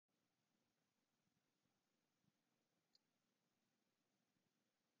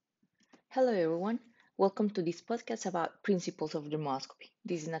Hello, everyone. Welcome to this podcast about principles of dermoscopy.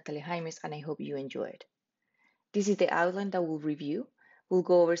 This is Natalia Jaimes, and I hope you enjoy it. This is the outline that we'll review. We'll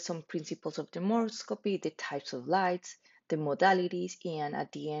go over some principles of dermoscopy, the types of lights, the modalities, and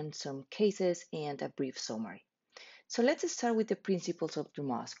at the end, some cases and a brief summary. So let's start with the principles of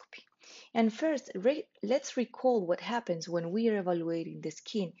dermoscopy. And first, let's recall what happens when we are evaluating the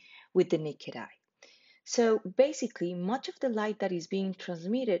skin with the naked eye. So basically, much of the light that is being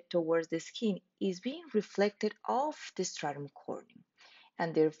transmitted towards the skin is being reflected off the stratum corneum.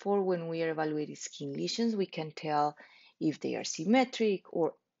 And therefore, when we are evaluating skin lesions, we can tell if they are symmetric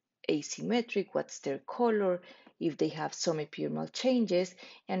or asymmetric, what's their color, if they have some epidermal changes.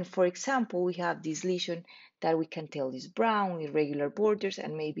 And for example, we have this lesion that we can tell is brown, irregular borders,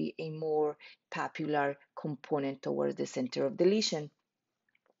 and maybe a more papular component towards the center of the lesion.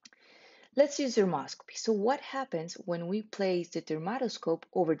 Let's use dermoscopy. So what happens when we place the dermatoscope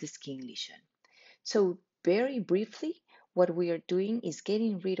over the skin lesion? So very briefly, what we are doing is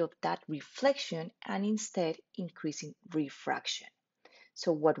getting rid of that reflection and instead increasing refraction.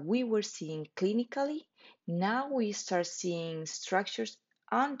 So what we were seeing clinically, now we start seeing structures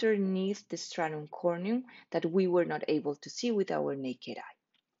underneath the stratum corneum that we were not able to see with our naked eye.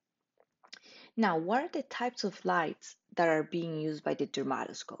 Now, what are the types of lights that are being used by the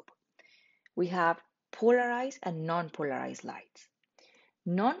dermatoscope? We have polarized and non-polarized lights.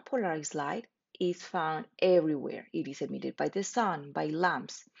 Non-polarized light is found everywhere. It is emitted by the sun, by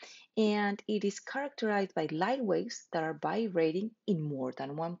lamps, and it is characterized by light waves that are vibrating in more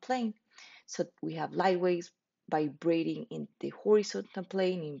than one plane. So we have light waves vibrating in the horizontal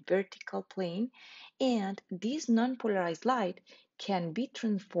plane, in vertical plane, and this non-polarized light can be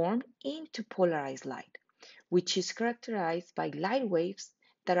transformed into polarized light, which is characterized by light waves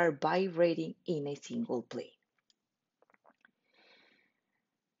that are vibrating in a single plane.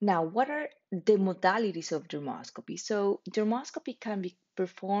 Now, what are the modalities of dermoscopy? So, dermoscopy can be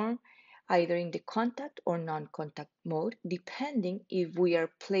performed either in the contact or non-contact mode, depending if we are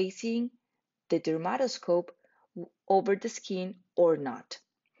placing the dermatoscope over the skin or not.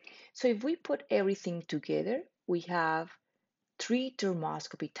 So, if we put everything together, we have three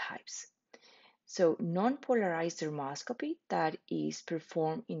dermoscopy types. So, non-polarized dermoscopy that is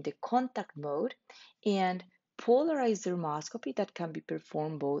performed in the contact mode, and polarized dermoscopy that can be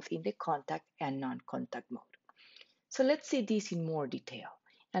performed both in the contact and non-contact mode. So let's see this in more detail.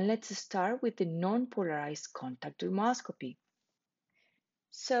 And let's start with the non-polarized contact dermoscopy.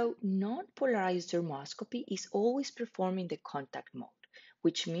 So non-polarized dermoscopy is always performed in the contact mode,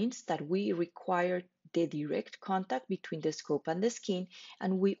 which means that we require the direct contact between the scope and the skin,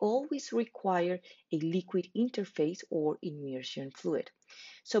 and we always require a liquid interface or immersion fluid.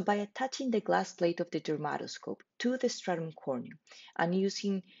 So by attaching the glass plate of the dermatoscope to the stratum corneum and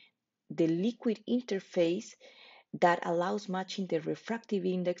using the liquid interface that allows matching the refractive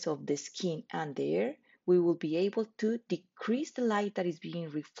index of the skin and the air, we will be able to decrease the light that is being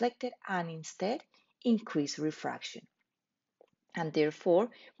reflected and instead increase refraction. And therefore,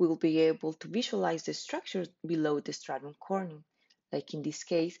 we will be able to visualize the structures below the stratum corneum, like in this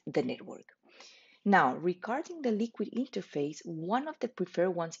case, the network. Now, regarding the liquid interface, one of the preferred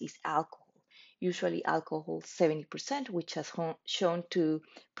ones is alcohol, usually alcohol 70%, which has shown to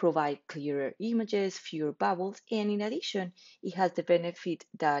provide clearer images, fewer bubbles, and in addition, it has the benefit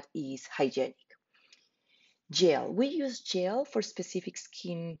that is hygienic. Gel. We use gel for specific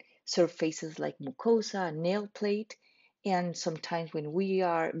skin surfaces like mucosa, nail plate, and sometimes when we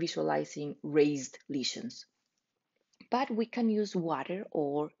are visualizing raised lesions. But we can use water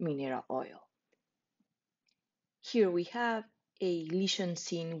or mineral oil. Here we have a lesion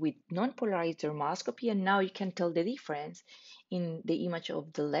seen with non-polarized dermoscopy, and now you can tell the difference. In the image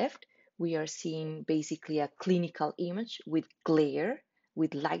of the left, we are seeing basically a clinical image with glare,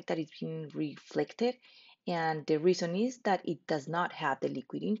 with light that is being reflected, and the reason is that it does not have the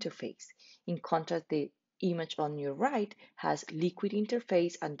liquid interface. In contrast, the image on your right has liquid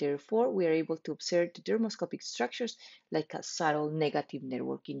interface, and therefore we are able to observe the dermoscopic structures like a subtle negative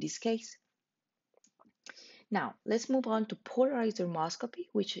network in this case. Now, let's move on to polarized dermoscopy,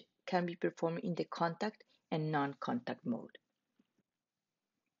 which can be performed in the contact and non-contact mode.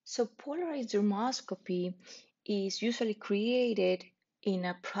 So polarized dermoscopy is usually created in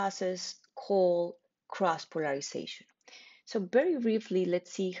a process called cross-polarization. So very briefly,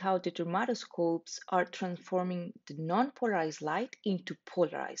 let's see how the dermatoscopes are transforming the non-polarized light into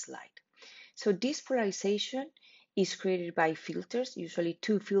polarized light. So this polarization is created by filters, usually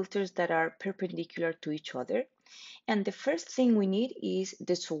two filters that are perpendicular to each other. And the first thing we need is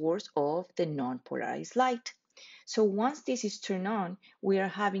the source of the non-polarized light. So once this is turned on, we are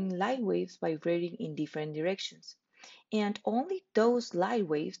having light waves vibrating in different directions. And only those light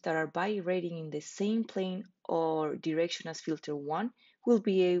waves that are vibrating in the same plane or direction as filter 1 will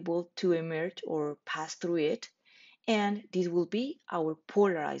be able to emerge or pass through it, and this will be our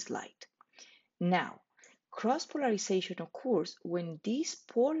polarized light. Now, cross-polarization occurs when this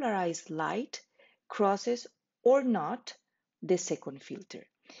polarized light crosses or not the second filter.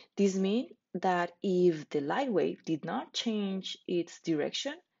 This means that if the light wave did not change its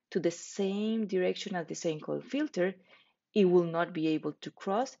direction to the same direction as the second filter, it will not be able to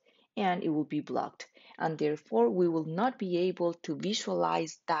cross and it will be blocked. And therefore, we will not be able to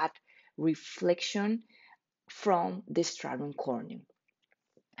visualize that reflection from the stratum corneum.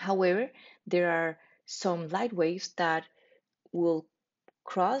 However, there are some light waves that will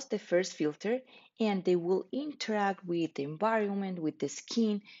cross the first filter and they will interact with the environment, with the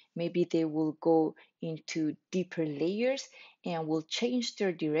skin. Maybe they will go into deeper layers and will change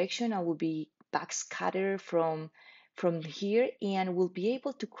their direction and will be backscattered from here and will be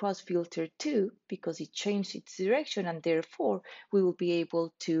able to cross filter 2 because it changed its direction, and therefore we will be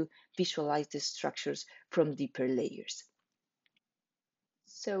able to visualize the structures from deeper layers.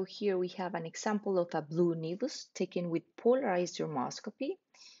 So here we have an example of a blue nevus taken with polarized dermoscopy,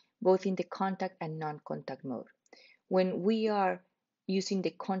 both in the contact and non-contact mode. When we are using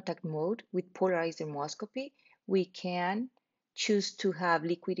the contact mode with polarized dermoscopy, we can choose to have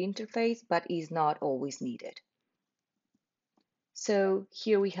liquid interface, but is not always needed. So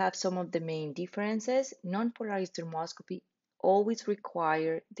here we have some of the main differences. Non-polarized dermoscopy always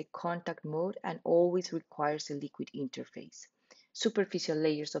requires the contact mode and always requires a liquid interface. Superficial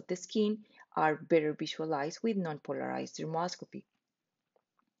layers of the skin are better visualized with non-polarized dermoscopy.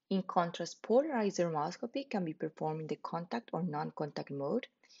 In contrast, polarized dermoscopy can be performed in the contact or non-contact mode,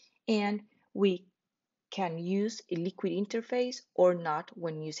 and we can use a liquid interface or not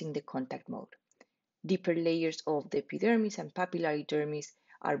when using the contact mode. Deeper layers of the epidermis and papillary dermis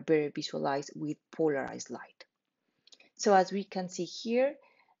are better visualized with polarized light. So as we can see here,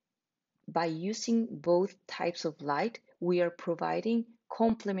 by using both types of light, we are providing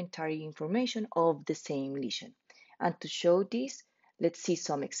complementary information of the same lesion. And to show this, let's see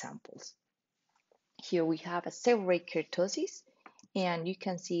some examples. Here we have a seborrheic keratosis, and you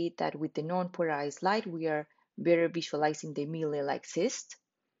can see that with the non-polarized light, we are better visualizing the mealy-like cyst.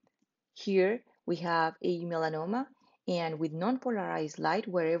 Here we have a melanoma, and with non-polarized light,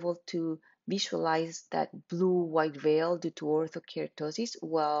 we're able to visualize that blue-white veil due to orthokeratosis,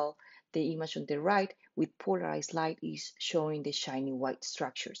 while the image on the right with polarized light is showing the shiny white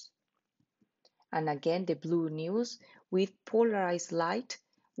structures. And again, the blue news with polarized light,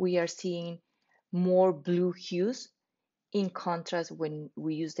 we are seeing more blue hues. In contrast, when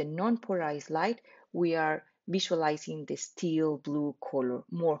we use the non-polarized light, we are visualizing the steel blue color,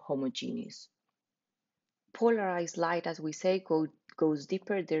 more homogeneous. Polarized light, as we say, goes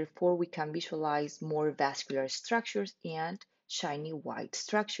deeper, therefore we can visualize more vascular structures and shiny white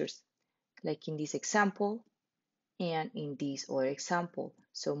structures, like in this example and in this other example.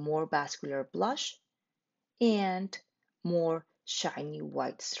 So more vascular blush and more shiny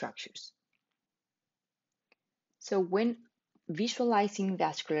white structures. So when visualizing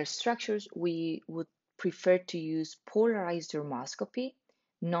vascular structures, we would prefer to use polarized dermoscopy,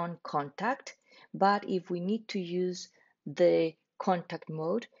 non-contact, but if we need to use the contact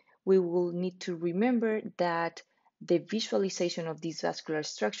mode, we will need to remember that the visualization of this vascular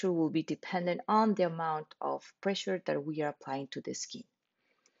structure will be dependent on the amount of pressure that we are applying to the skin.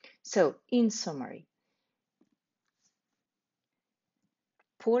 So in summary,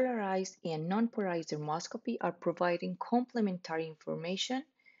 polarized and non-polarized dermoscopy are providing complementary information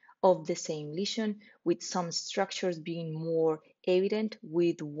of the same lesion, with some structures being more evident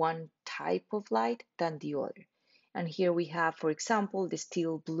with one type of light than the other. And here we have, for example, the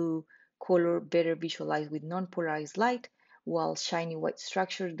steel blue color better visualized with non-polarized light, while shiny white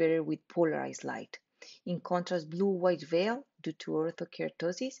structures better with polarized light. In contrast, blue-white veil due to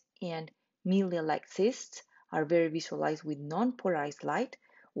orthokeratosis and mealy-like cysts are very visualized with non-polarized light,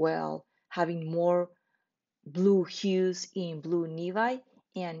 while having more blue hues in blue nevi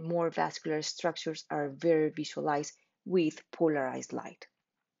and more vascular structures are very visualized with polarized light.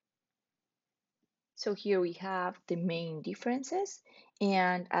 So here we have the main differences,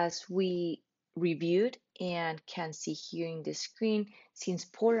 and as we reviewed and can see here in the screen, since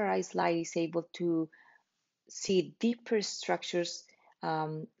polarized light is able to see deeper structures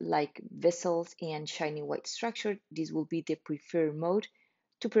like vessels and shiny white structure, this will be the preferred mode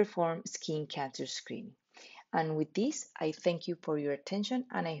to perform skin cancer screening. And with this, I thank you for your attention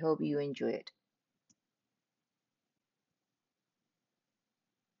and I hope you enjoy it.